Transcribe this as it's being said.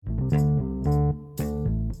Hey,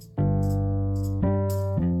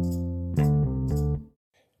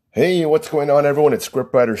 what's going on, everyone? It's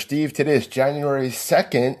Scriptwriter Steve. Today is January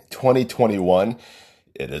 2nd, 2021.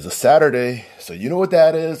 It is a Saturday, so you know what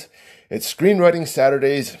that is. It's Screenwriting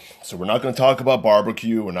Saturdays, so we're not going to talk about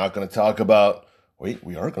barbecue. We're not going to talk about... Wait,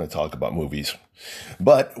 we are going to talk about movies.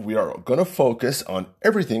 But we are going to focus on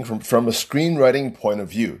everything from a screenwriting point of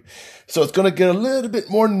view. So it's going to get a little bit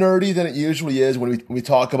more nerdy than it usually is when we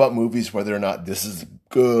talk about movies, whether or not this is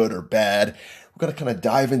good or bad. We're going to kind of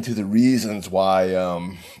dive into the reasons why,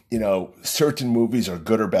 certain movies are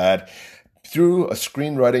good or bad through a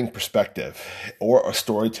screenwriting perspective or a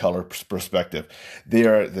storyteller perspective. They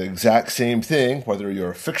are the exact same thing, whether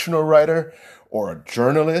you're a fictional writer or a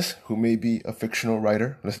journalist who may be a fictional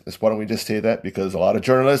writer. Why don't we just say that? Because a lot of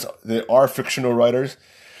journalists, they are fictional writers,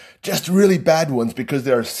 just really bad ones because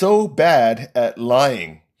they are so bad at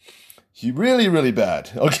lying. Really, really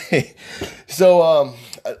bad. Okay. So,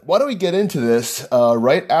 why don't we get into this,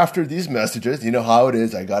 right after these messages? You know how it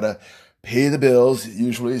is. I gotta pay the bills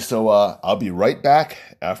usually. So, I'll be right back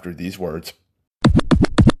after these words.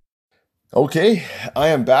 Okay. I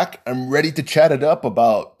am back. I'm ready to chat it up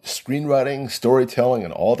about screenwriting, storytelling,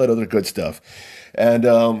 and all that other good stuff. And,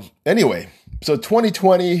 anyway, so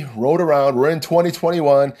 2020 rolled around. We're in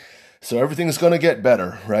 2021. So everything's going to get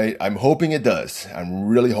better, right? I'm hoping it does. I'm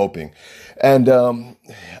really hoping. And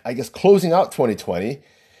I guess closing out 2020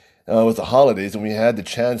 was the holidays, and we had the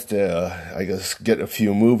chance to, get a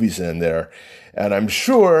few movies in there. And I'm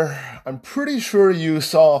pretty sure you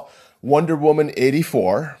saw Wonder Woman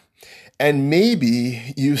 84, and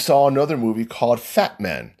maybe you saw another movie called Fat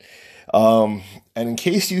Man. And in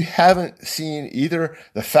case you haven't seen either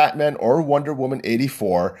The Fat Man or Wonder Woman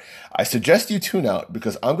 84, I suggest you tune out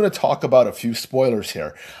because I'm going to talk about a few spoilers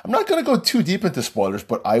here. I'm not going to go too deep into spoilers,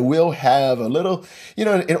 but I will have a little,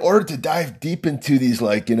 in order to dive deep into these,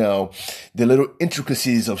 the little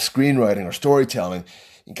intricacies of screenwriting or storytelling,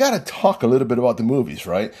 you got to talk a little bit about the movies,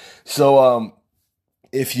 right? So,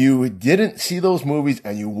 if you didn't see those movies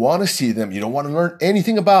and you want to see them, you don't want to learn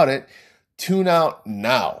anything about it, tune out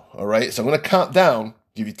now, all right? So I'm going to count down,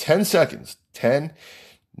 give you 10 seconds. 10,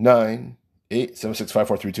 9, 8, 7, 6, 5,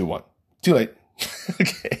 4, 3, 2, 1. Too late.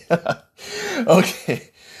 Okay. Okay.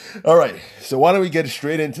 All right. So why don't we get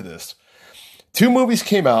straight into this? Two movies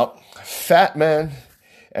came out, Fat Man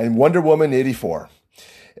and Wonder Woman 84.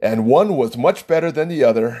 And one was much better than the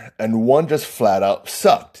other, and one just flat out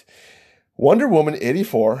sucked. Wonder Woman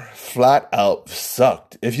 84 flat out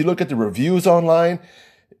sucked. If you look at the reviews online,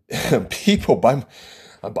 people by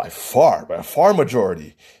a far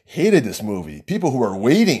majority hated this movie. People who were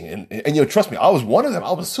waiting and trust me, I was one of them.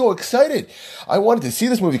 I was so excited. I wanted to see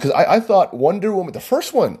this movie because I thought Wonder Woman, the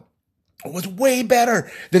first one, was way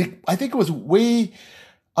better. I think it was way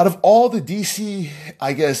out of all the DC,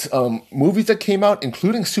 movies that came out,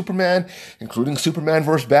 including Superman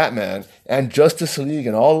vs. Batman and Justice League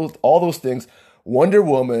and all those things. Wonder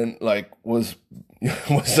Woman was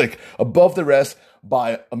above the rest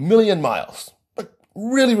by a million miles,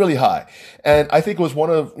 really, really high. And I think it was one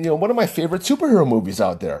of my favorite superhero movies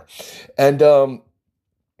out there. And,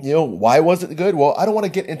 why was it good? Well, I don't want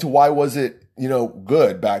to get into why was it,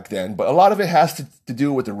 good back then, but a lot of it has to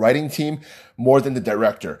do with the writing team more than the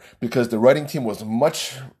director, because the writing team was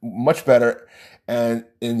much, much better. And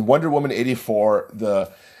in Wonder Woman 84,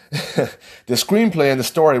 the screenplay and the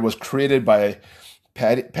story was created by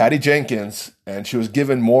Patty Jenkins, and she was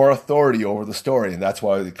given more authority over the story, and that's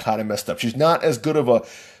why it kind of messed up. She's not as good of a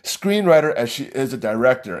screenwriter as she is a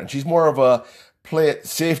director, and she's more of a play it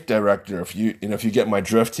safe director, if you get my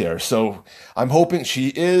drift here. So I'm hoping she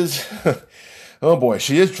is, oh boy,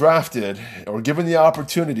 she is drafted or given the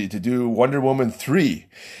opportunity to do Wonder Woman 3,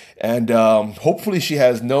 and hopefully she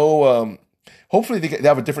has no. Hopefully they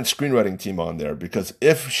have a different screenwriting team on there, because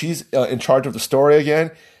if she's in charge of the story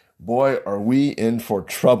again, boy, are we in for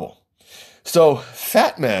trouble. So,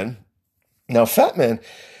 Fat Man,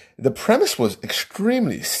 the premise was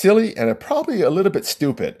extremely silly and probably a little bit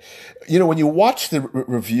stupid. When you watch the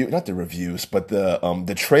not the reviews, but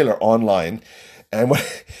the trailer online, and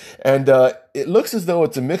it looks as though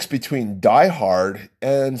it's a mix between Die Hard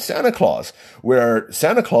and Santa Claus, where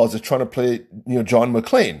Santa Claus is trying to play, John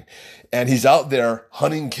McClane. And he's out there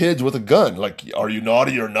hunting kids with a gun. Like, are you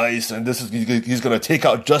naughty or nice? And he's going to take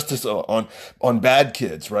out justice on bad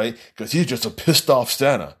kids, right? Because he's just a pissed off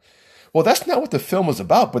Santa. Well, that's not what the film was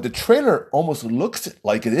about, but the trailer almost looks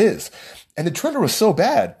like it is. And the trailer was so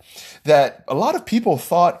bad that a lot of people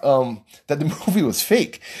thought that the movie was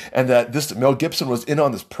fake and that this Mel Gibson was in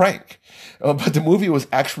on this prank. but the movie was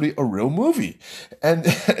actually a real movie. And,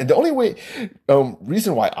 and the only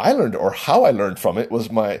reason why I learned or how I learned from it was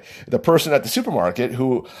the person at the supermarket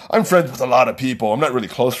who I'm friends with a lot of people. I'm not really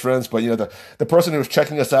close friends, but the person who was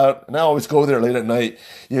checking us out, and I always go there late at night,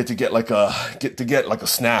 to get like a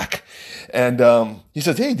snack. And, he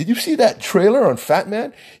says, "Hey, did you see that trailer on Fat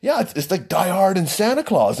Man? Yeah, it's like Die Hard and Santa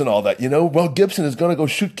Claus and all that. Mel Gibson is going to go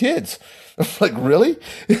shoot kids." I'm like, "Really?"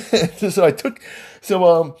 So I took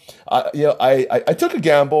a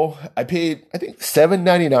gamble. I paid, I think,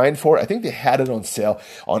 $7.99 for it. I think they had it on sale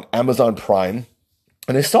on Amazon Prime,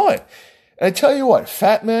 and I saw it. And I tell you what,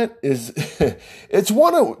 Fat Man is, it's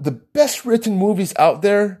one of the best written movies out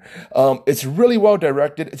there. It's really well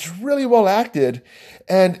directed. It's really well acted.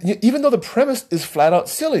 And even though the premise is flat out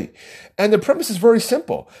silly, and the premise is very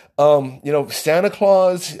simple. Santa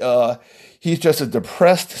Claus, he's just a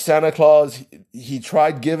depressed Santa Claus. He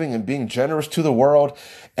tried giving and being generous to the world,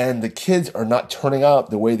 and the kids are not turning out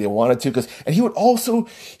the way they wanted to. And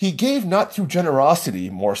he gave not through generosity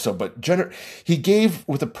more so, but he gave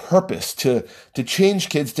with a purpose to change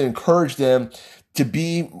kids, to encourage them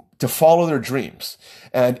to follow their dreams.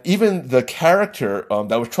 And even the character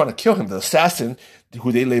that was trying to kill him, the assassin,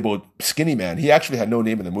 who they labeled Skinny Man, he actually had no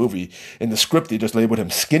name in the movie. In the script, they just labeled him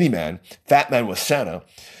Skinny Man. Fat Man was Santa.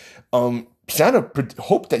 Santa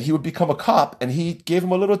hoped that he would become a cop, and he gave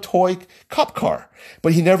him a little toy cop car,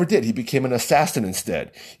 but he never did. He became an assassin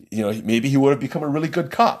instead. Maybe he would have become a really good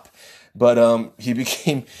cop, but he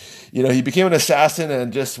became an assassin,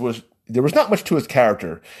 and there was not much to his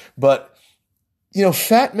character. But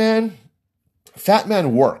Fat Man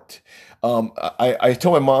worked. I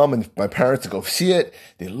told my mom and my parents to go see it.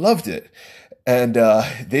 They loved it, and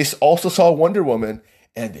they also saw Wonder Woman,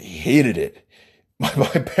 and they hated it.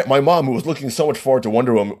 My mom, who was looking so much forward to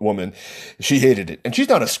Wonder Woman, she hated it. And she's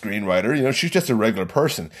not a screenwriter, she's just a regular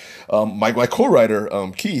person. My co-writer,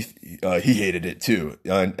 Keith, he hated it too.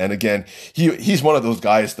 And again, he's one of those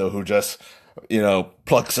guys though who just,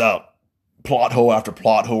 plucks out plot hole after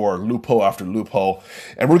plot hole or loophole after loophole.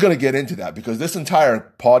 And we're going to get into that because this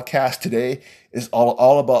entire podcast today is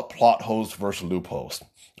all about plot holes versus loopholes.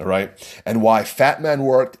 All right. And why Fat Man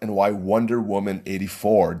worked and why Wonder Woman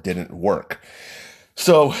 84 didn't work.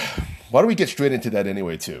 So why don't we get straight into that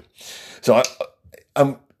anyway, too? So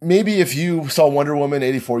maybe if you saw Wonder Woman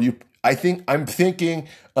 84, I'm thinking,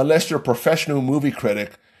 unless you're a professional movie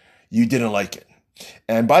critic, you didn't like it.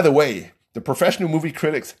 And by the way, the professional movie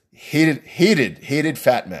critics hated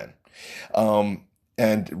Fat Man.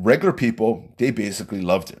 And regular people, they basically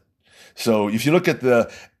loved it. So if you look at and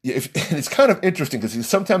it's kind of interesting because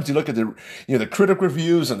sometimes you look at the critic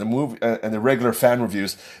reviews and the movie and the regular fan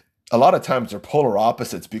reviews. A lot of times they're polar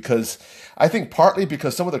opposites because I think partly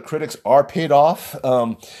because some of the critics are paid off,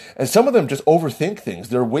 and some of them just overthink things.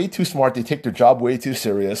 They're way too smart. They take their job way too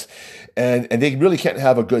serious, and they really can't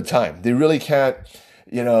have a good time. They really can't,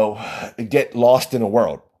 get lost in a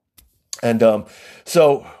world. And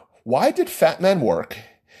so why did Fat Man work?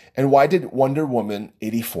 And why did Wonder Woman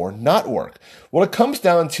 84 not work? Well, it comes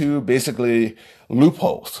down to basically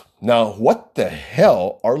loopholes. Now, what the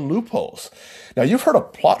hell are loopholes? Now, you've heard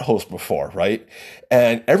of plot holes before, right?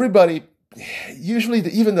 And everybody, usually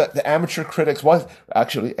even the amateur critics, I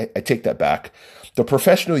take that back. The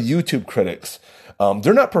professional YouTube critics,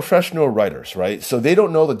 they're not professional writers, right? So they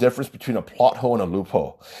don't know the difference between a plot hole and a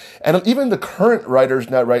loophole. And even the current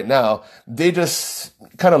writers right now, they just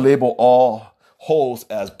kind of label all holes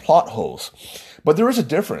as plot holes. But there is a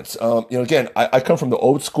difference. Again, I come from the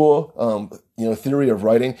old school, theory of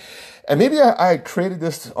writing. And maybe I created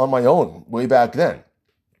this on my own way back then.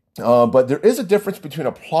 But there is a difference between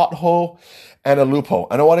a plot hole and a loophole.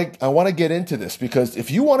 And I want to get into this because if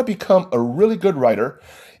you want to become a really good writer,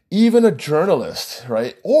 even a journalist,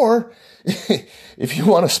 right? Or if you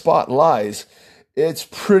want to spot lies, it's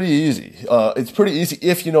pretty easy. It's pretty easy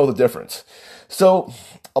if you know the difference. So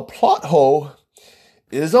a plot hole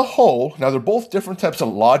is a hole. Now, they're both different types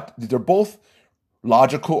of they're both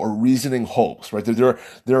logical or reasoning holes, right?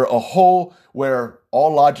 They're a hole where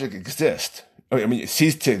all logic exists. It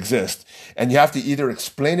ceases to exist. And you have to either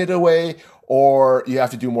explain it away or you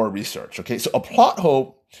have to do more research, okay? So a plot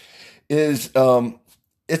hole is,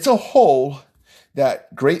 it's a hole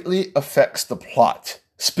that greatly affects the plot,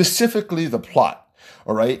 specifically the plot,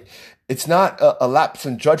 all right? It's not a lapse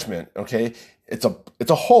in judgment, okay? It's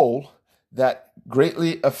a hole that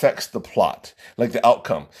greatly affects the plot, like the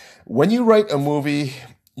outcome. When you write a movie,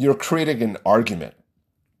 you're creating an argument.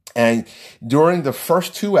 And during the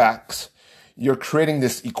first two acts, you're creating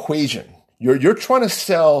this equation. You're trying to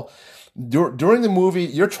sell, during the movie,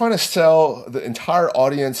 you're trying to sell the entire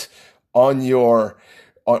audience on your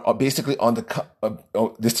basically on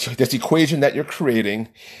this equation that you're creating,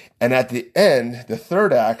 and at the end, the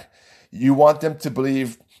third act, you want them to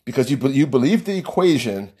believe, because you believe the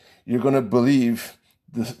equation, you're going to believe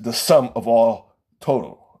the sum of all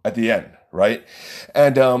total at the end, right?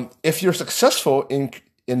 And if you're successful in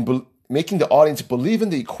making the audience believe in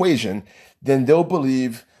the equation, then they'll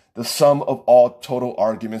believe the sum of all total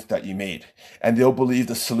arguments that you made. And they'll believe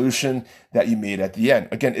the solution that you made at the end.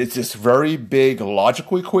 Again, it's this very big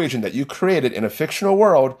logical equation that you created in a fictional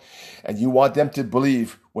world, and you want them to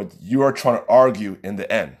believe what you are trying to argue in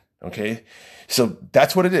the end. Okay? So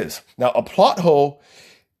that's what it is. Now, a plot hole,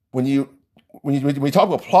 when you talk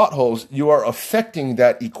about plot holes, you are affecting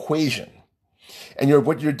that equation. And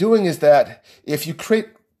what you're doing is that if you create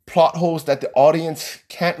plot holes that the audience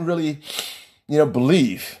can't really,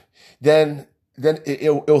 believe, then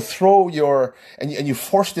it'll throw and you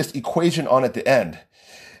force this equation on at the end.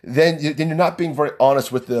 Then you're not being very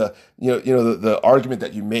honest with the argument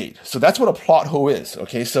that you made. So that's what a plot hole is.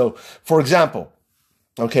 Okay. So for example,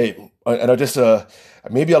 okay, and I just,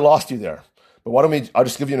 maybe I lost you there, but I'll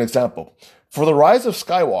just give you an example. For The Rise of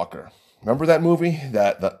Skywalker, remember that movie?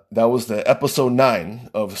 That was the episode 9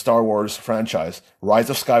 of the Star Wars franchise, Rise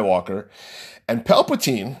of Skywalker. And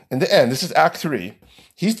Palpatine, in the end, this is Act 3,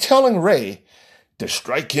 he's telling Rey to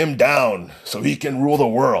strike him down so he can rule the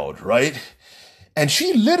world, right? And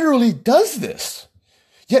she literally does this,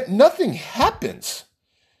 yet nothing happens.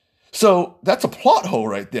 So that's a plot hole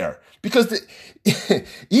right there. Because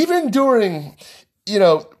even during,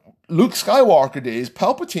 Luke Skywalker days,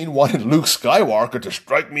 Palpatine wanted Luke Skywalker to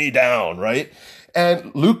strike me down, right?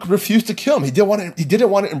 And Luke refused to kill him. He didn't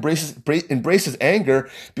want to embrace his anger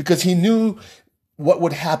because he knew what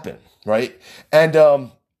would happen, right?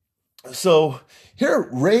 And so here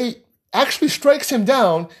Rey actually strikes him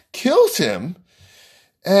down, kills him,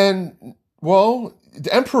 and well,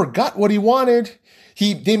 the Emperor got what he wanted.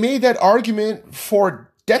 They made that argument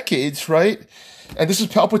for decades, right? And this is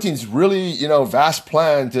Palpatine's really, vast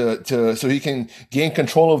plan so he can gain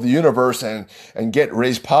control of the universe and get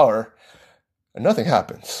Rey's power. And nothing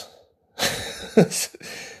happens.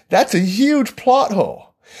 That's a huge plot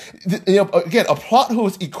hole. Again, a plot hole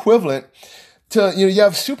is equivalent to, you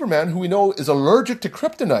have Superman, who we know is allergic to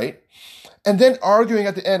kryptonite, and then arguing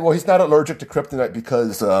at the end, well, he's not allergic to kryptonite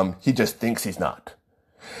because he just thinks he's not.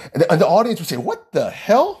 And the audience would say, what the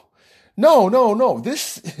hell? No.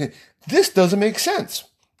 This doesn't make sense.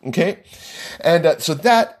 Okay? And so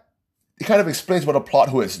that kind of explains what a plot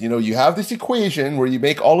hole is. You have this equation where you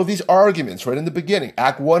make all of these arguments right in the beginning.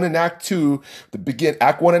 Act 1 and Act 2,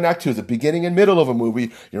 Act 1 and Act 2 is the beginning and middle of a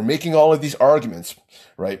movie. You're making all of these arguments,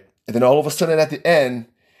 right? And then all of a sudden at the end,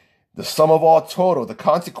 the sum of all total, the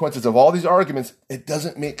consequences of all these arguments, it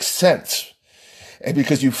doesn't make sense. And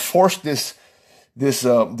because you force this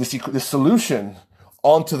solution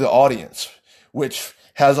onto the audience, which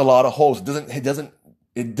has a lot of holes.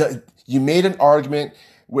 You made an argument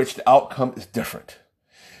which the outcome is different,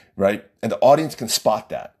 right? And the audience can spot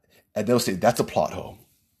that, and they'll say that's a plot hole.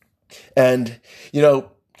 And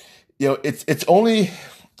it's only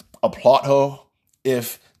a plot hole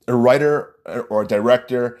if a writer or a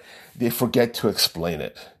director, they forget to explain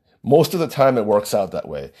it. Most of the time it works out that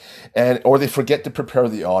way. Or they forget to prepare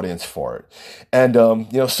the audience for it. And,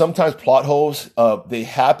 sometimes plot holes, they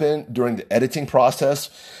happen during the editing process,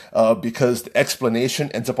 because the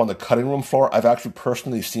explanation ends up on the cutting room floor. I've actually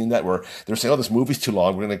personally seen that where they're saying, oh, this movie's too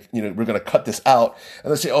long. We're going to cut this out.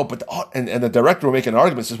 And they say, oh, but, and the director will make an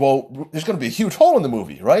argument, says, well, there's going to be a huge hole in the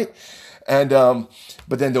movie, right? And,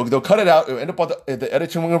 but then they'll cut it out. It'll end up on the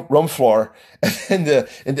editing room floor. And then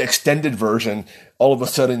in the extended version, all of a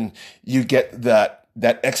sudden you get that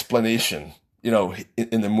explanation,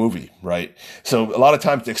 in the movie, right? So a lot of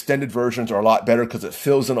times the extended versions are a lot better because it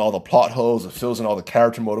fills in all the plot holes, it fills in all the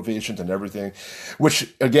character motivations and everything,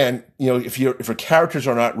 which again, if your characters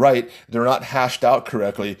are not right, they're not hashed out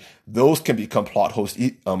correctly, those can become plot holes,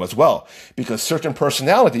 as well, because certain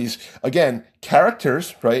personalities, again,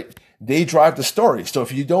 characters, right? They drive the story. So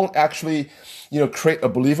if you don't actually, create a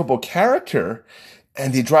believable character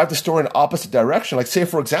and they drive the story in the opposite direction, like say,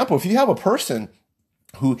 for example, if you have a person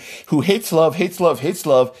who hates love,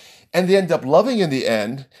 and they end up loving in the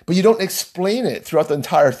end, but you don't explain it throughout the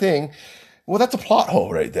entire thing, well, that's a plot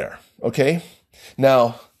hole right there. Okay.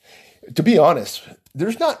 Now, to be honest,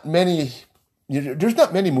 there's not many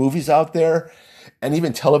movies out there and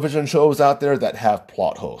even television shows out there that have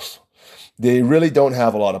plot holes. They really don't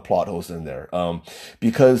have a lot of plot holes in there,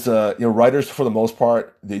 because writers, for the most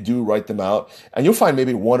part, they do write them out, and you'll find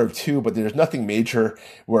maybe one or two, but there's nothing major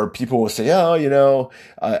where people will say, "Oh,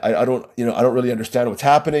 I don't really understand what's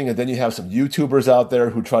happening," and then you have some YouTubers out there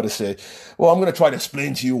who try to say, "Well, I'm going to try to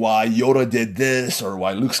explain to you why Yoda did this or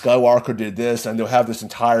why Luke Skywalker did this," and they'll have this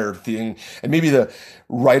entire thing, and maybe the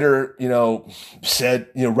writer,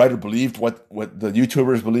 writer believed what the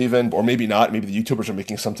YouTubers believe in, or maybe not. Maybe the YouTubers are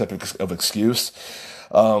making some type of excuse.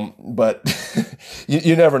 But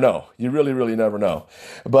you never know. You really, really never know.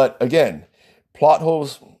 But again, plot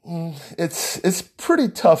holes, it's pretty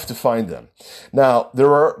tough to find them. Now,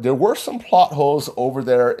 there were some plot holes over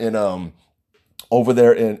there in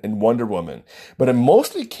Wonder Woman, but it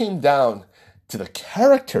mostly came down to the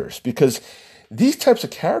characters, because these types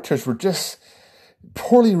of characters were just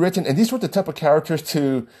poorly written, and these weren't the type of characters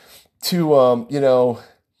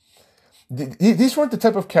these weren't the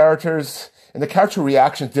type of characters, and the character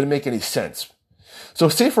reactions didn't make any sense. So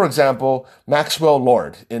say, for example, Maxwell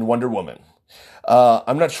Lord in Wonder Woman.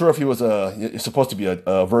 I'm not sure if he was supposed to be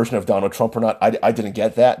a version of Donald Trump or not. I didn't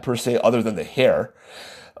get that per se, other than the hair.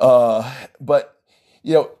 But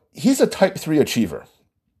he's a type 3 achiever.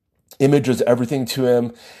 Image is everything to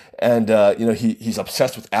him. And, he's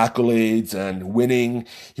obsessed with accolades and winning.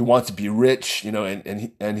 He wants to be rich,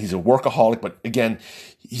 and he's a workaholic. But again,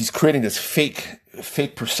 he's creating this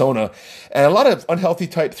fake persona. And a lot of unhealthy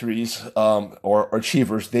type 3s, or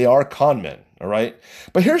achievers, they are con men. All right.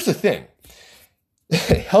 But here's the thing.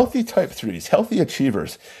 Healthy type 3s, healthy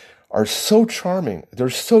achievers are so charming.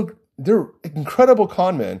 They're incredible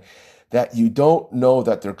con men that you don't know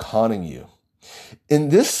that they're conning you. In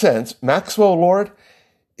this sense, Maxwell Lord,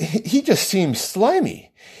 he just seems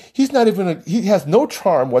slimy. He's not even he has no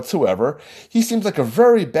charm whatsoever. He seems like a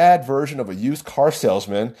very bad version of a used car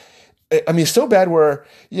salesman. I mean, so bad where,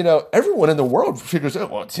 everyone in the world figures out,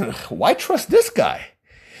 well, why trust this guy?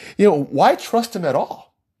 Why trust him at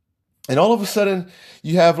all? And all of a sudden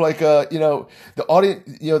you have the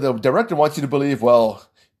audience, the director wants you to believe, well,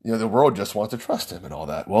 the world just wants to trust him and all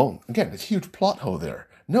that. Well, again, it's a huge plot hole there.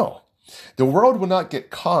 No, the world will not get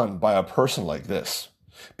conned by a person like this.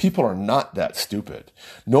 People are not that stupid.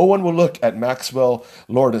 No one will look at Maxwell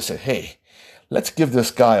Lord and say, hey, let's give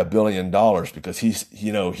this guy $1 billion because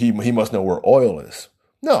he must know where oil is.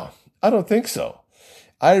 No, I don't think so.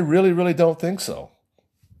 I really, really don't think so.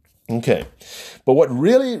 Okay. But what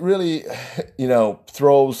really, really,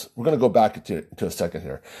 throws, we're going to go back to a second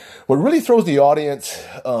here. What really throws the audience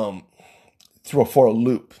for a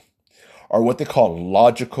loop are what they call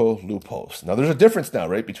logical loopholes. Now, there's a difference now,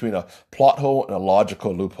 right, between a plot hole and a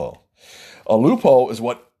logical loophole. A loophole is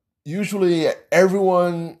what usually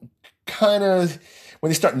everyone kind of,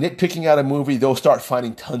 when they start nitpicking at a movie, they'll start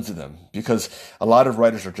finding tons of them because a lot of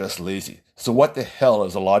writers are just lazy. So what the hell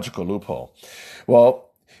is a logical loophole?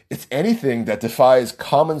 Well, it's anything that defies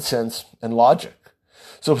common sense and logic.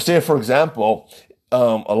 So say, for example,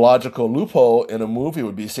 a logical loophole in a movie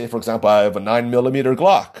would be, say, for example, I have a 9mm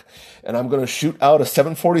Glock and I'm going to shoot out a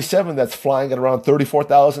 747 that's flying at around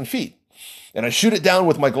 34,000 feet. And I shoot it down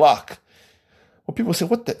with my Glock. Well, people say,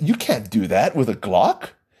 you can't do that with a Glock.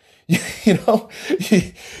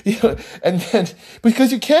 And then,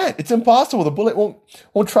 because you can't, it's impossible. The bullet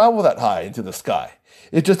won't travel that high into the sky.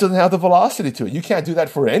 It just doesn't have the velocity to it. You can't do that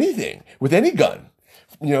for anything with any gun,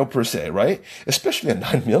 per se, right? Especially a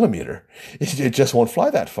 9mm. It just won't fly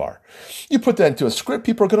that far. You put that into a script,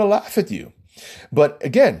 people are going to laugh at you. But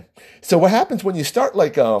again, so what happens when you start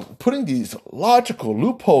putting these logical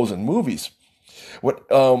loopholes in movies?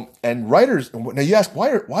 And writers, now you ask,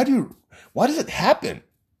 why does it happen?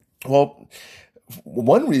 Well,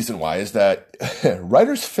 one reason why is that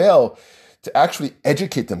writers fail to actually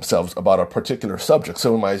educate themselves about a particular subject.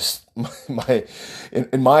 So in my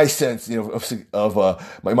sense,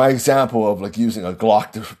 my example of using a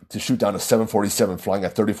Glock to shoot down a 747 flying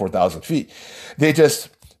at 34,000 feet, they just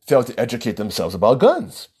fail to educate themselves about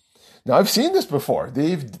guns. Now I've seen this before.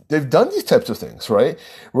 They've done these types of things, right?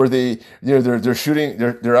 Where they're shooting.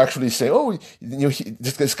 They're actually saying, oh,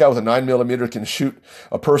 this guy with a 9mm can shoot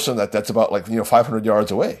a person that's about 500 yards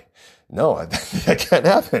away. No, that can't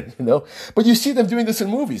happen, But you see them doing this in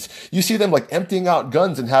movies. You see them emptying out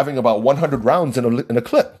guns and having about 100 rounds in a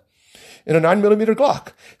clip in a 9mm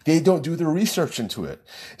Glock. They don't do their research into it.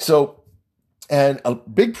 So, and a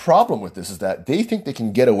big problem with this is that they think they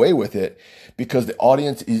can get away with it because the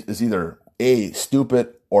audience is either A,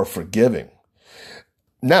 stupid or forgiving.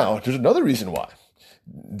 Now, there's another reason why.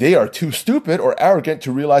 They are too stupid or arrogant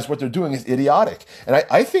to realize what they're doing is idiotic. And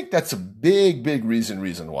I think that's a big, big reason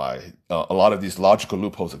why a lot of these logical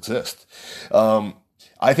loopholes exist.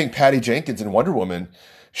 I think Patty Jenkins in Wonder Woman,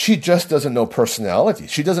 she just doesn't know personality.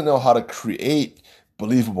 She doesn't know how to create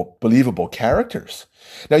believable characters.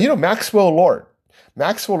 Now, Maxwell Lord,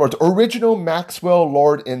 the original Maxwell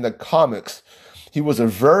Lord in the comics, he was a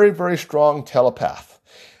very, very strong telepath.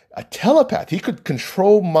 A telepath. He could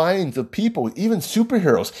control minds of people, even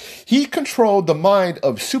superheroes. He controlled the mind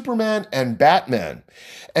of Superman and Batman.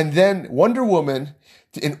 And then Wonder Woman,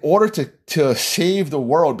 in order to save the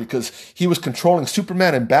world, because he was controlling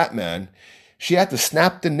Superman and Batman, she had to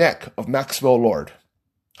snap the neck of Maxwell Lord.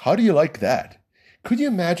 How do you like that? Could you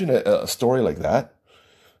imagine a story like that?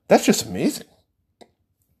 That's just amazing.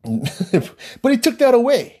 But he took that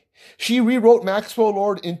away. She rewrote Maxwell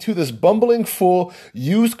Lord into this bumbling fool,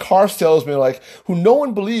 used car salesman, who no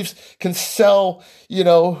one believes can sell,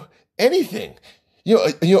 anything.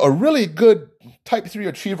 A really good Type 3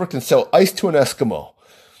 achiever can sell ice to an Eskimo.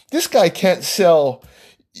 This guy can't sell,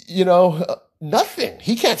 nothing.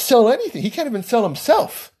 He can't sell anything. He can't even sell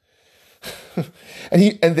himself.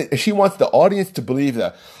 And she wants the audience to believe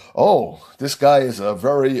that, oh, this guy is a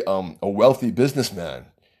very a wealthy businessman.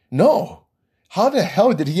 No. How the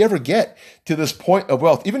hell did he ever get to this point of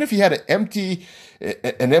wealth? Even if he had an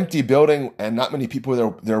empty building and not many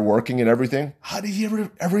people there working and everything, how did he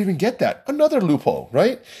ever even get that? Another loophole,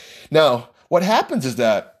 right? Now, what happens is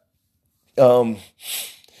that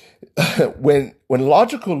when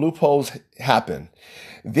logical loopholes happen,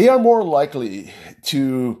 they are more likely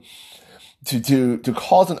to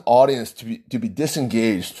cause an audience to be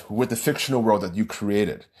disengaged with the fictional world that you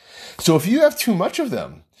created. So if you have too much of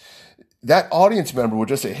them, that audience member will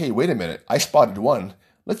just say, hey, wait a minute, I spotted one.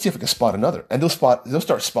 Let's see if I can spot another. And they'll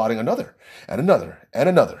start spotting another and another and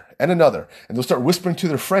another and another. And they'll start whispering to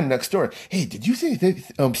their friend next door, hey, did you see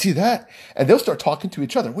that? And they'll start talking to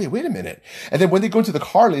each other. Wait a minute. And then when they go into the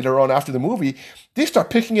car later on after the movie, they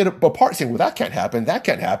start picking it apart saying, well, that can't happen. That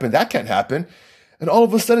can't happen. That can't happen. And all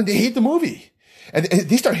of a sudden they hate the movie. And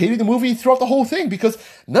they start hating the movie throughout the whole thing because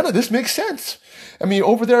none of this makes sense. I mean,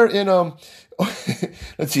 over there in,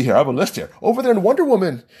 let's see here, I have a list here. Over there in Wonder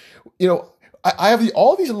Woman, I have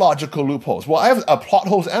all these logical loopholes. Well, I have plot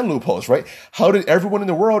holes and loopholes, right? How did everyone in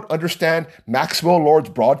the world understand Maxwell Lord's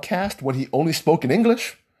broadcast when he only spoke in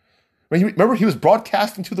English? Right? Remember, he was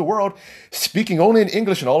broadcasting to the world, speaking only in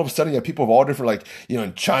English, and all of a sudden you have people of all different,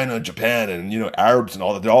 in China, Japan, and, Arabs and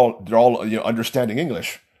all that. They're all understanding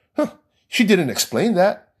English. Huh. She didn't explain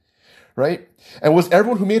that. Right? And was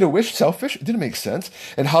everyone who made a wish selfish? It didn't make sense.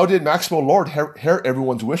 And how did Maxwell Lord hear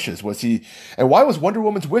everyone's wishes? And why was Wonder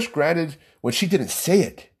Woman's wish granted when she didn't say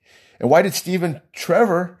it? And why did Stephen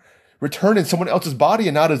Trevor return in someone else's body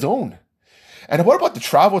and not his own? And what about the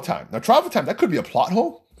travel time? Now, travel time, that could be a plot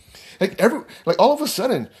hole. All of a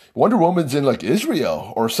sudden, Wonder Woman's in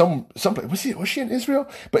Israel or some was she in Israel?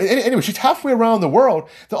 But anyway, she's halfway around the world.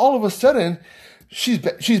 Then all of a sudden, she's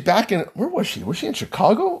back in, where was she? Was she in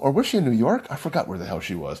Chicago or was she in New York? I forgot where the hell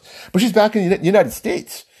she was. But she's back in the United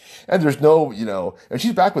States. And there's no, and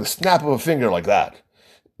she's back with a snap of a finger like that.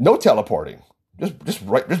 No teleporting. Just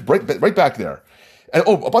right back there. And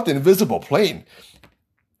about the invisible plane.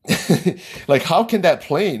 How can that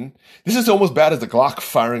plane, this is almost bad as the Glock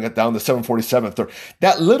firing it down the 747.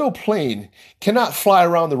 That little plane cannot fly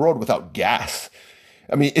around the road without gas.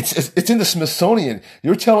 I mean, it's in the Smithsonian.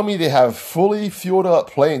 You're telling me they have fully fueled up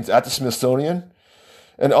planes at the Smithsonian?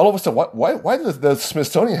 And all of a sudden, why does the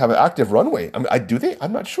Smithsonian have an active runway? I mean, do they?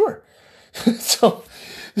 I'm not sure. So,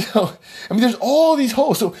 I mean, there's all these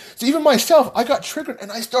holes. So even myself, I got triggered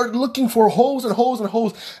and I started looking for holes and holes and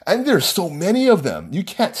holes. And there's so many of them. You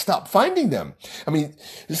can't stop finding them. I mean,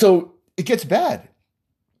 so it gets bad.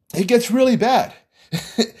 It gets really bad.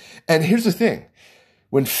 And here's the thing.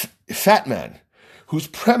 When Fat Man, whose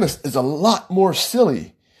premise is a lot more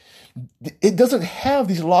silly, it doesn't have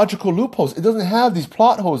these logical loopholes. It doesn't have these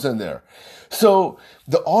plot holes in there. So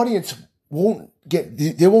the audience won't get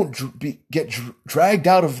dragged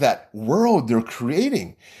out of that world they're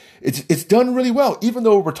creating. It's done really well, even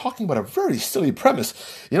though we're talking about a very silly premise.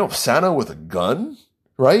 Santa with a gun,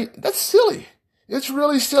 right? That's silly. It's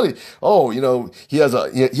really silly. Oh, he has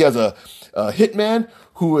a hitman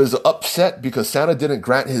who is upset because Santa didn't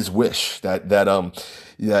grant his wish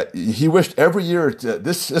that he wished every year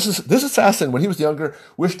this assassin, when he was younger,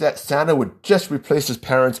 wished that Santa would just replace his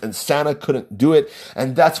parents, and Santa couldn't do it,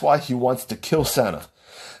 and that's why he wants to kill Santa.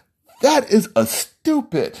 That is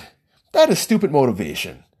stupid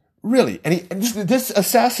motivation, really. And this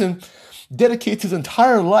assassin dedicates his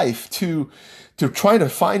entire life to trying to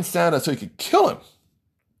find Santa so he could kill him.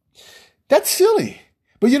 That's silly.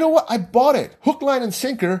 But you know what? I bought it, hook, line, and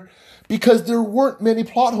sinker, because there weren't many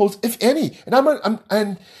plot holes, if any.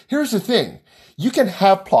 And here's the thing. You can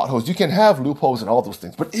have plot holes, you can have loopholes and all those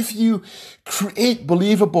things. But if you create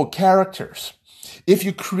believable characters, if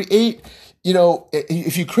you create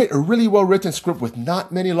a really well-written script with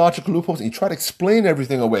not many logical loopholes, and you try to explain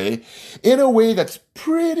everything away in a way that's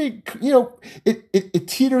pretty, it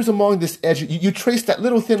teeters along this edge. You trace that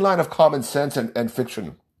little thin line of common sense and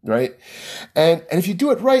fiction, right? And if you do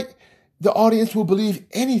it right, the audience will believe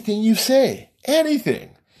anything you say.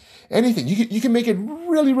 Anything. You can make it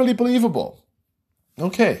really, really believable.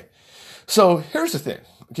 Okay. So here's the thing.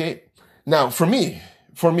 Okay. Now, for me,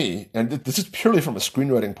 and this is purely from a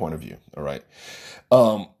screenwriting point of view, all right?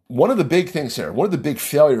 One of the big things here, one of the big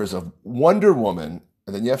failures of Wonder Woman,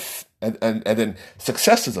 and then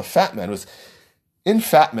success as a Fat Man, was in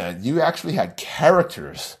Fat Man, you actually had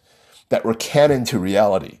characters that were canon to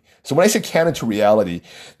reality. So when I say canon to reality,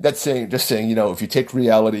 that's just saying, if you take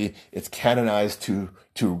reality, it's canonized to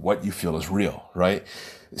what you feel is real, right?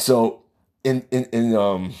 So in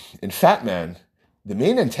Fat Man, the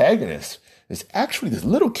main antagonist is actually this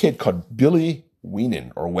little kid called Billy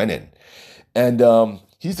Wenin. And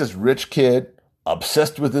he's this rich kid,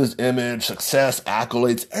 obsessed with his image, success,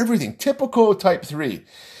 accolades, everything, typical type 3.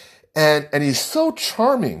 And he's so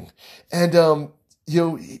charming. And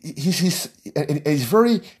he's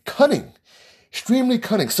very cunning, extremely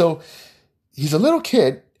cunning. So he's a little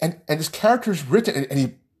kid, and his character is written,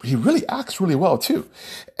 and he really acts really well too.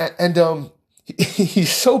 And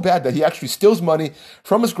he's so bad that he actually steals money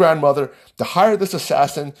from his grandmother to hire this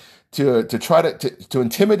assassin to try to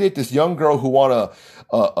intimidate this young girl who won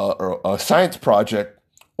a science project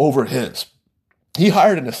over his. He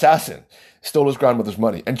hired an assassin, stole his grandmother's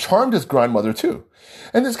money, and charmed his grandmother too.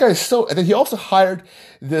 And this guy is and then he also hired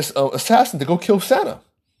this assassin to go kill Santa.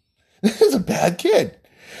 This is a bad kid.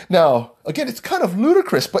 Now, again, it's kind of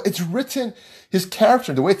ludicrous, but it's written, his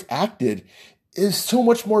character, the way it's acted, is so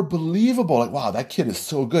much more believable. Like, wow, that kid is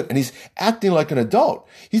so good. And he's acting like an adult.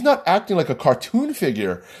 He's not acting like a cartoon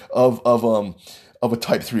figure of a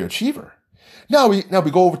type 3 achiever. Now we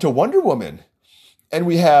go over to Wonder Woman, and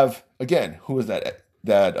we have, again, who is that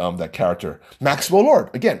character? Maxwell Lord.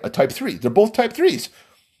 Again, a type 3. They're both type 3s.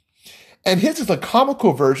 And his is a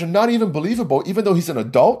comical version, not even believable, even though he's an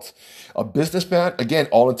adult, a businessman, again,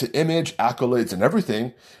 all into image, accolades, and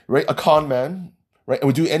everything, right? A con man, right? And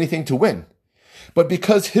would do anything to win. But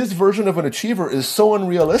because his version of an achiever is so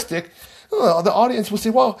unrealistic, the audience will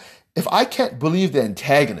say, well, if I can't believe the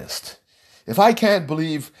antagonist, if I can't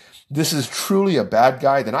believe this is truly a bad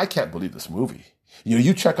guy, then I can't believe this movie.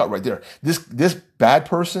 You check out right there. This bad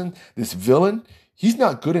person, this villain, he's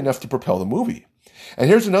not good enough to propel the movie. And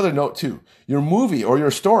here's another note too. Your movie or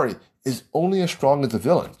your story is only as strong as the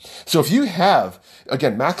villain. So if you have,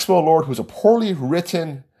 again, Maxwell Lord, who's a poorly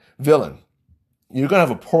written villain, you're going to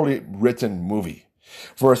have a poorly written movie.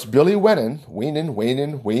 Versus Billy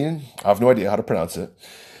Wenin, I have no idea how to pronounce it.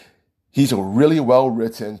 He's a really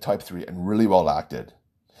well-written type 3 and really well acted.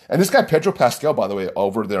 And this guy, Pedro Pascal, by the way,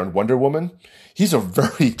 over there in Wonder Woman, he's a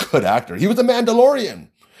very good actor. He was the Mandalorian.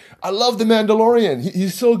 I love the Mandalorian.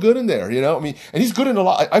 He's so good in there, and he's good in a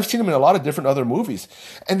lot. I've seen him in a lot of different other movies.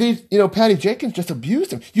 And Patty Jenkins just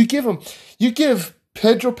abused him. You give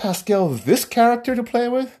Pedro Pascal this character to play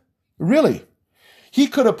with? Really? He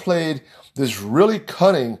could have played this really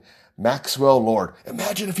cunning Maxwell Lord.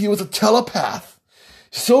 Imagine if he was a telepath.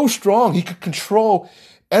 So strong, he could control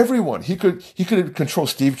everyone. He could control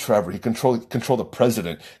Steve Trevor. He could control the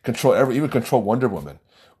president, even control Wonder Woman.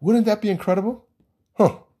 Wouldn't that be incredible?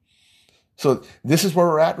 Huh. So this is where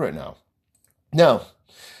we're at right now. Now,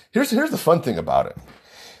 here's the fun thing about it.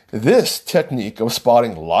 This technique of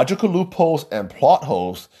spotting logical loopholes and plot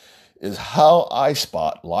holes is how I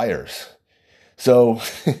spot liars. So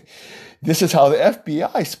this is how the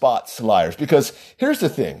FBI spots liars. Because here's the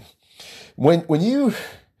thing.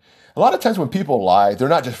 A lot of times when people lie,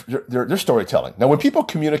 they're storytelling. Now, when people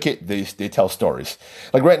communicate, they tell stories.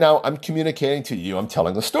 Like right now, I'm communicating to you, I'm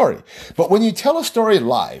telling a story. But when you tell a story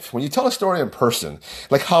live, when you tell a story in person,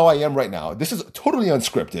 like how I am right now, this is totally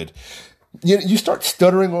unscripted. You start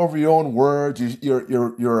stuttering over your own words. What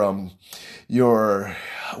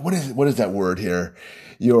is that word here?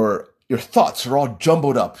 Your thoughts are all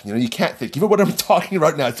jumbled up. You can't think. Even what I'm talking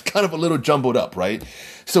right now, it's kind of a little jumbled up, right?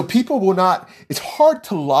 So people will not, it's hard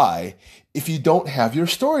to lie if you don't have your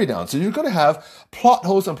story down. So you're going to have plot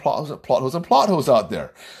holes and plot holes and plot holes and plot holes out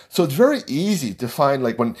there. So it's very easy to find,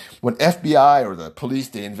 like when FBI or the police,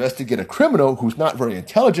 they investigate a criminal who's not very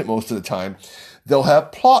intelligent most of the time, they'll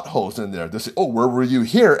have plot holes in there. They'll say, oh, where were you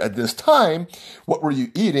here at this time? What were you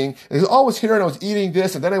eating? And I was here and I was eating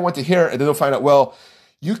this, and then I went to here, and then they'll find out, well,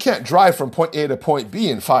 you can't drive from point A to point B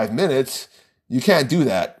in 5 minutes. You can't do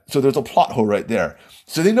that. So there's a plot hole right there.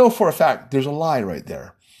 So they know for a fact there's a lie right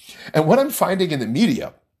there. And what I'm finding in the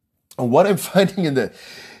media, and what I'm finding in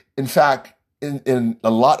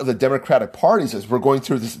a lot of the Democratic parties as we're going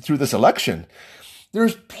through this election,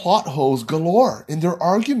 there's plot holes galore in their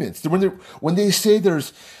arguments. When they say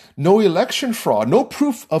there's no election fraud, no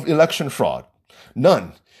proof of election fraud,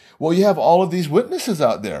 none. Well, you have all of these witnesses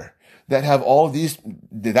out there that have all of these.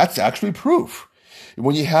 That's actually proof.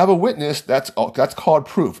 When you have a witness, that's called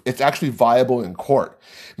proof. It's actually viable in court.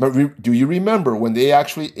 Do you remember when they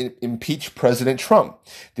actually impeached President Trump?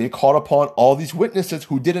 They called upon all these witnesses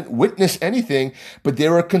who didn't witness anything, but they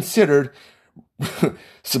were considered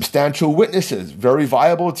substantial witnesses, very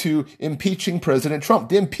viable to impeaching President Trump.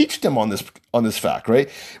 They impeached him on this fact, right?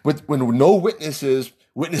 When no witnesses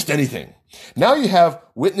witnessed anything. Now you have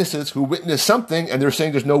witnesses who witnessed something, and they're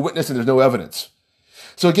saying there's no witness and there's no evidence.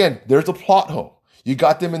 So again, there's a plot hole. You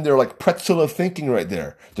got them in their like pretzel of thinking right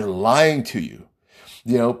there. They're lying to you.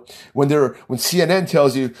 You know, when CNN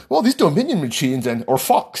tells you, well, these Dominion machines or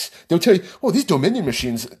Fox, they'll tell you, oh, these Dominion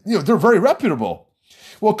machines, they're very reputable.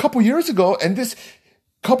 Well, a couple years ago, and you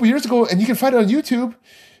can find it on YouTube,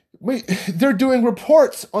 they're doing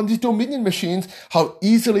reports on these Dominion machines, how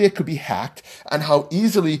easily it could be hacked and how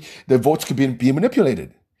easily the votes could be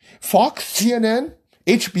manipulated. Fox, CNN,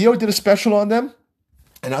 HBO did a special on them.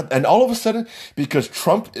 And all of a sudden, because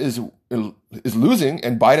Trump is losing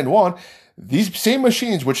and Biden won, these same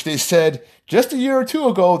machines, which they said just a year or two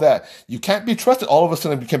ago that you can't be trusted, all of a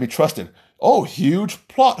sudden can be trusted. Oh, huge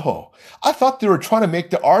plot hole. I thought they were trying to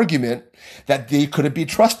make the argument that they couldn't be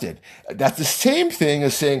trusted. That's the same thing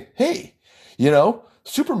as saying, hey,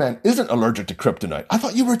 Superman isn't allergic to kryptonite. I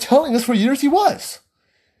thought you were telling us for years he was.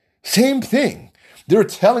 Same thing. They were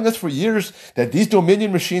telling us for years that these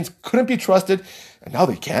Dominion machines couldn't be trusted, and now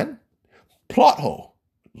they can. Plot hole.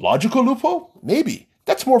 Logical loophole? Maybe.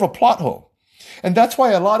 That's more of a plot hole. And that's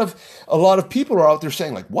why a lot of people are out there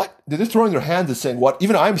saying, like, what? They're just throwing their hands and saying, what?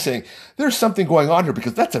 Even I'm saying, there's something going on here,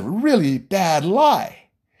 because that's a really bad lie.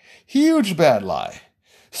 Huge bad lie.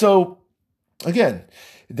 So, again,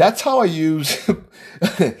 that's how I use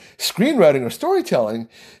screenwriting or storytelling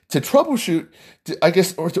to troubleshoot,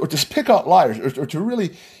 or to just pick out liars, or to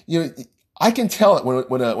really, I can tell it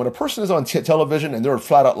when a person is on television and they're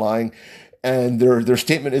flat out lying, and their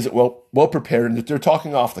statement isn't well prepared, and they're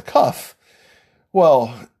talking off the cuff.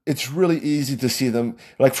 Well, it's really easy to see them.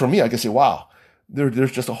 Like for me, I can say, wow,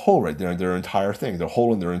 there's just a hole right there in their entire thing. There's a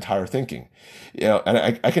hole in their entire thinking.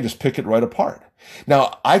 And I can just pick it right apart.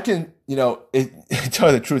 Now, I can, tell you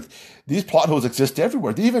the truth, these plot holes exist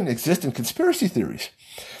everywhere. They even exist in conspiracy theories.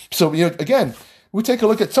 So, again, we take a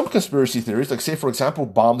look at some conspiracy theories, like say, for example,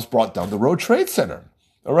 bombs brought down the World Trade Center.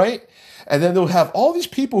 All right? And then they'll have all these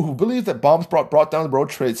people who believe that bombs brought down the World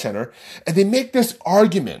Trade Center, and they make this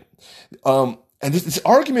argument. And this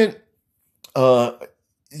argument, a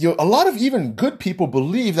lot of even good people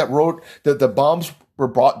believe that the bombs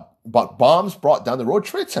brought down the World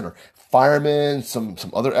Trade Center. Firemen, some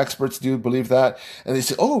other experts do believe that, and they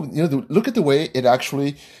say, oh, look at the way it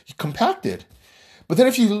actually compacted. But then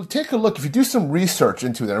if you take a look, if you do some research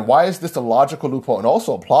into that, and why is this a logical loophole and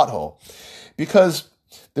also a plot hole? Because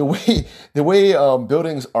the way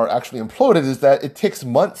buildings are actually imploded is that it takes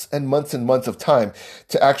months and months and months of time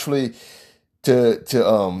to actually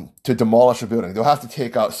to demolish a building. They'll have to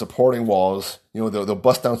take out supporting walls. They'll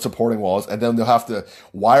bust down supporting walls, and then they'll have to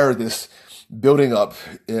wire this building up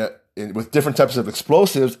with different types of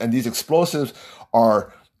explosives. And these explosives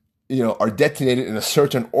are detonated in a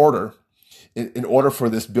certain order in order for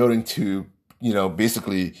this building to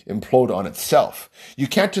basically implode on itself. You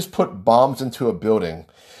can't just put bombs into a building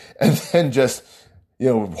and then just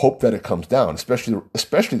hope that it comes down,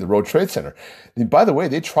 especially the World Trade Center. And by the way,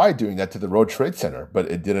 they tried doing that to the World Trade Center, but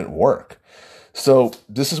it didn't work. So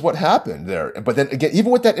this is what happened there. But then again,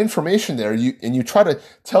 even with that information there, you try to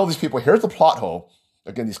tell these people, here's the plot hole.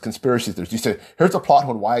 Again, these conspiracy theories. You say, here's the plot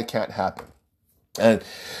hole, why it can't happen. And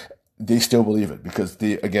they still believe it because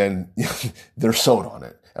they're sold on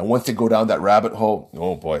it. And once they go down that rabbit hole,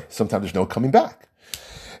 oh boy, sometimes there's no coming back.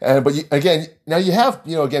 But again, now you have,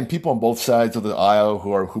 again, people on both sides of the aisle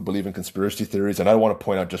who believe in conspiracy theories. And I don't want to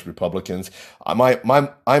point out just Republicans. I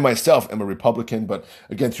myself am a Republican, but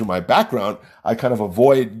again, through my background, I kind of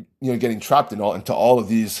avoid, getting trapped into all of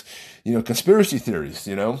these, conspiracy theories,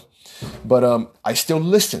 But I still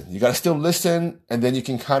listen. You got to still listen, and then you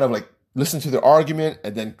can kind of like listen to the argument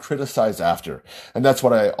and then criticize after. And that's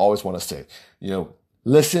what I always want to say.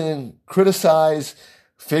 Listen, criticize,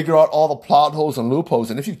 figure out all the plot holes and loopholes.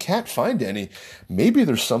 And if you can't find any, maybe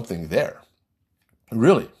there's something there.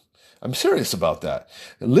 Really. I'm serious about that.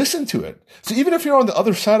 Listen to it. So even if you're on the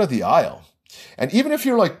other side of the aisle, and even if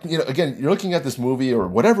you're like, again, you're looking at this movie or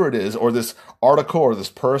whatever it is, or this article or this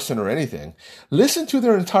person or anything, listen to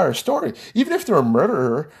their entire story. Even if they're a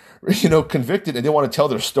murderer, convicted and they want to tell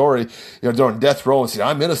their story, they're on death row and say,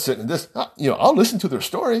 I'm innocent and this, I'll listen to their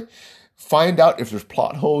story, find out if there's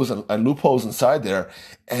plot holes and loopholes inside there.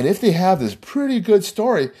 And if they have this pretty good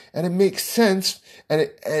story and it makes sense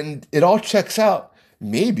and it all checks out,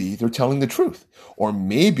 maybe they're telling the truth, or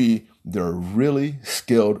maybe they're a really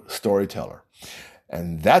skilled storyteller.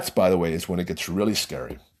 And that's, by the way, is when it gets really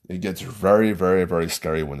scary. It gets very, very, very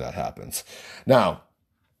scary when that happens. Now,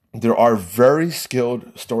 there are very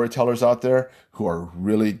skilled storytellers out there who are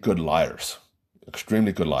really good liars,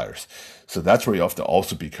 extremely good liars. So that's where you have to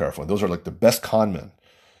also be careful. And those are like the best con men.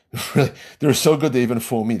 Really, they're so good they even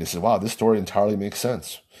fool me. They say, wow, this story entirely makes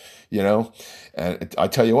sense. And I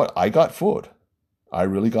tell you what, I got fooled. I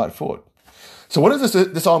really got fooled. So what does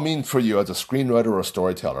this all mean for you as a screenwriter or a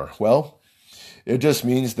storyteller? Well, it just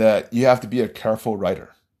means that you have to be a careful writer.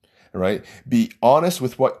 Right? Be honest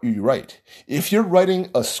with what you write. If you're writing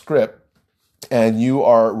a script and you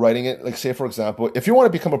are writing it, like say, for example, if you want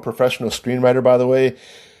to become a professional screenwriter, by the way,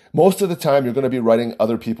 most of the time you're going to be writing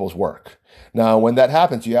other people's work. Now, when that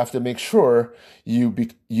happens, you have to make sure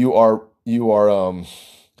that you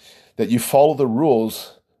follow the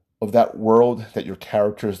rules of that world that your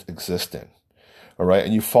characters exist in. All right.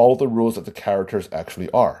 And you follow the rules that the characters actually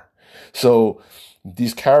are. So,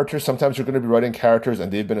 these characters, sometimes you're going to be writing characters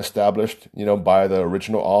and they've been established, by the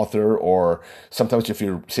original author, or sometimes if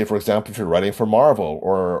you say, for example, if you're writing for Marvel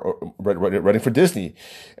or writing for Disney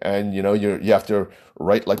and, you have to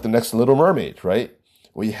write like the next Little Mermaid, right?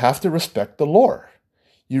 Well, you have to respect the lore.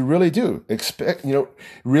 You really do.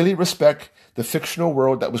 Really respect the fictional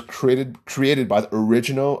world that was created by the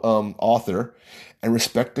original author, and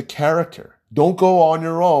respect the character. Don't go on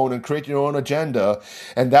your own and create your own agenda.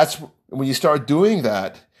 And that's when you start doing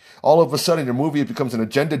that, all of a sudden your movie becomes an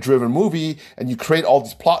agenda-driven movie, and you create all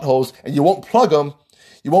these plot holes, and you won't plug them.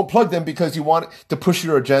 You won't plug them because you want to push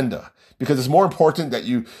your agenda. Because it's more important that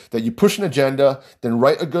you push an agenda than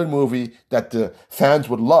write a good movie that the fans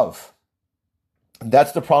would love. And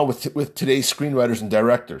that's the problem with today's screenwriters and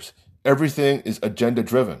directors. Everything is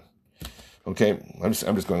agenda-driven. Okay, I'm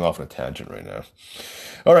just going off on a tangent right now.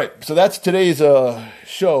 All right, so that's today's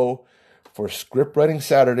show for Script Writing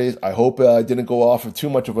Saturdays. I hope I didn't go off of too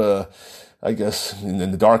much of a, I guess, in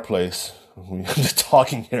the dark place. I'm just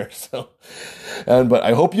talking here. But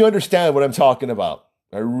I hope you understand what I'm talking about.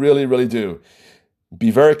 I really, really do. Be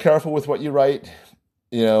very careful with what you write.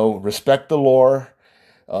 Respect the lore.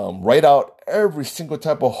 Write out every single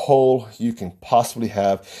type of hole you can possibly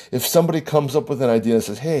have. If somebody comes up with an idea and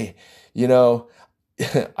says, hey,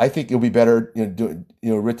 I think it'll be better,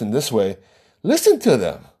 written this way, listen to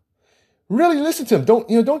them. Really listen to them.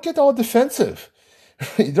 Don't get all defensive.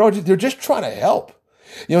 They're just trying to help.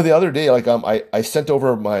 The other day, like I sent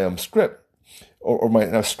over my script, or my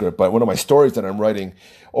not script, but one of my stories that I'm writing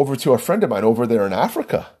over to a friend of mine over there in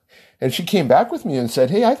Africa, and she came back with me and said,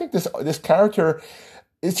 "Hey, I think this character,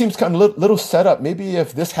 it seems kind of little set up. Maybe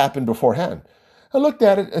if this happened beforehand." I looked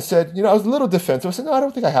at it and said, I was a little defensive. I said, no, I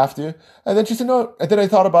don't think I have to. And then she said, no. And then I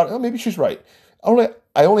thought about it. Oh, maybe she's right.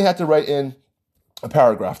 I only had to write in a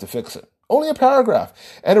paragraph to fix it. Only a paragraph.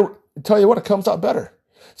 And tell you what, it comes out better.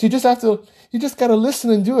 So you just got to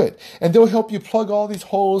listen and do it. And they'll help you plug all these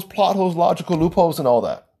holes, plot holes, logical loopholes, and all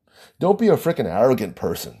that. Don't be a freaking arrogant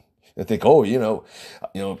person and think, oh, you know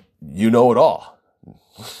it all.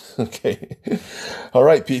 Okay. All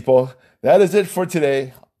right, people. That is it for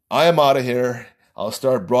today. I am out of here. I'll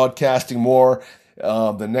start broadcasting more.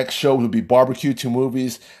 The next show will be Barbecue to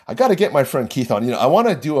Movies. I got to get my friend Keith on. I want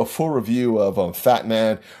to do a full review of Fat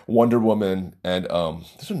Man, Wonder Woman, and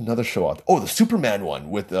there's another show out. Oh, the Superman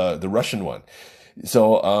one with the Russian one.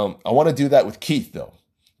 So I want to do that with Keith, though.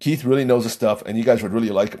 Keith really knows the stuff, and you guys would really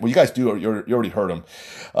like it. Well, you guys do. You already heard him.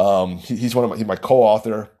 He's my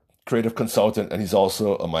co-author, creative consultant, and he's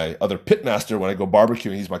also my other pitmaster when I go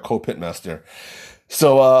barbecuing. He's my co-pitmaster.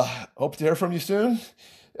 So hope to hear from you soon.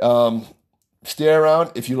 stay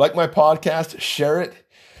around. If you like my podcast, share it.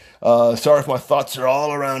 Sorry if my thoughts are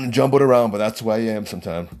all around and jumbled around, but that's the way I am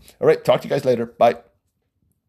sometimes. All right, talk to you guys later. Bye.